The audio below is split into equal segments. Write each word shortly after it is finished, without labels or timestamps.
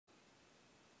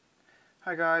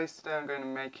Hi guys, today I'm going to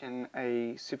be making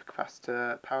a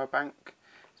supercapacitor power bank.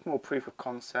 It's more proof of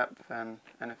concept than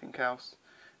anything else.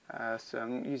 So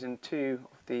I'm using two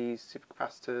of these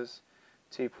supercapacitors,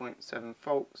 2.7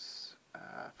 volts,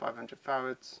 500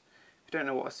 farads. If you don't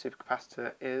know what a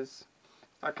supercapacitor is,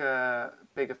 it's like a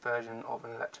bigger version of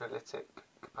an electrolytic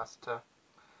capacitor.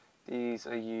 These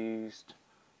are used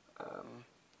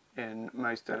in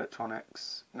most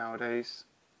electronics nowadays.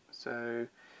 So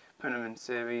putting them in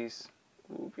series,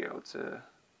 we'll be able to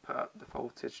put up the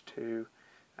voltage to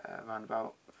around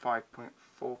about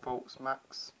 5.4 volts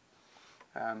max.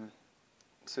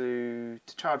 To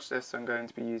charge this, I'm going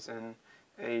to be using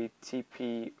a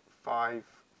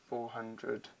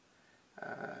TP5400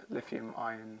 lithium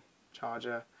ion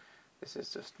charger. This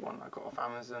is just one I got off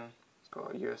Amazon. It's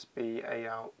got a USB-A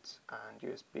out and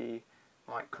USB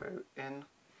micro in.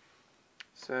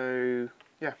 So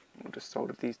yeah, we'll just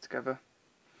solder these together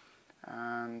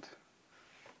and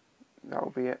that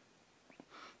will be it.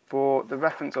 For the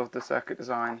reference of the circuit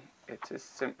design, it is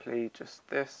simply just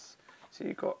this. So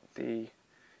you've got the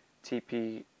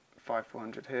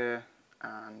TP5400 here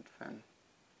and then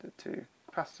the two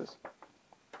capacitors.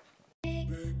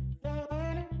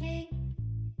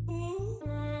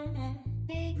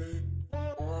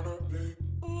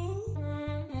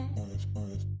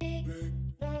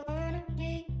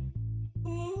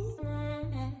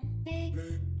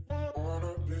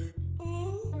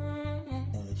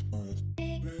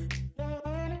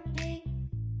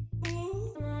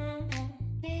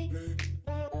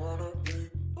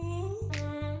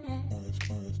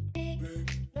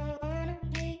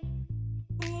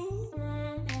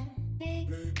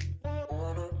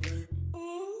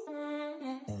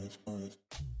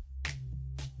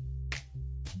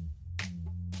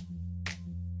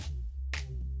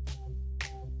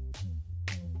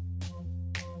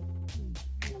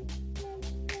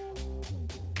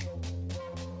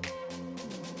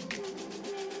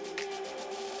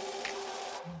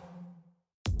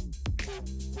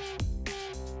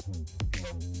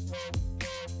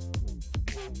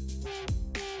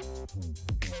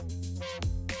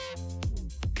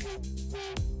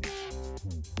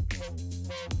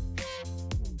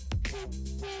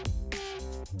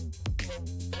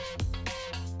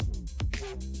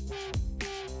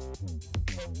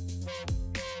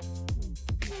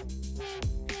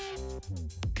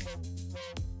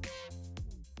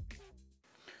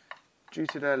 Due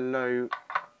to their low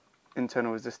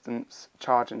internal resistance,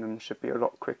 charging them should be a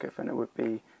lot quicker than it would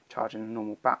be charging a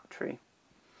normal battery.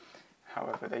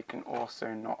 However, they can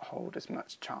also not hold as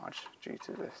much charge due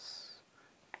to this.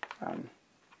 So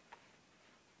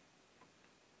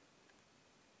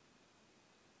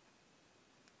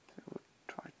we'll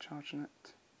try charging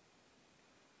it.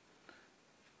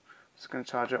 Just going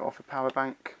to charge it off a power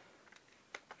bank.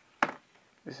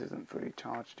 This isn't fully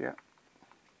charged yet.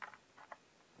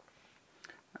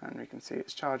 And we can see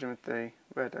it's charging with the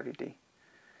red LED.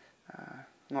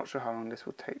 Not sure how long this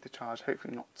will take to charge,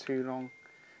 hopefully not too long.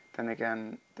 Then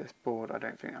again, this board I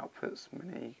don't think outputs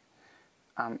many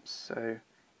amps, so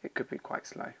it could be quite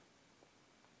slow.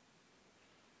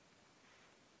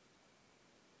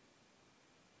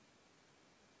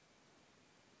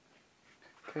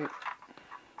 Okay.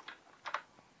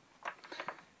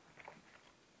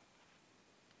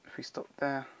 If we stop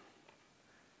there,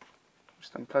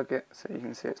 just unplug it so you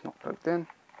can see it's not plugged in.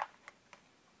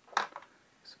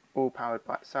 It's all powered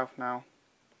by itself now.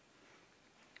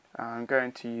 I'm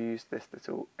going to use this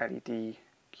little LED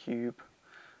cube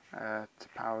to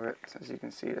power it. As you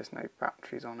can see, there's no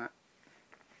batteries on it.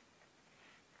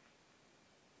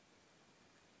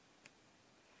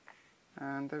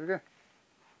 And there we go.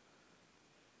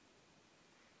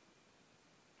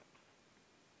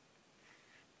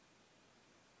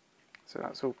 So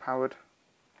that's all powered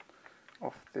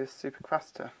off this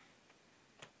supercapacitor.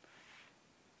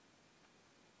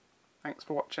 Thanks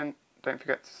for watching. Don't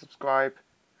forget to subscribe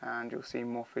and you'll see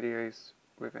more videos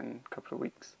within a couple of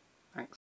weeks. Thanks.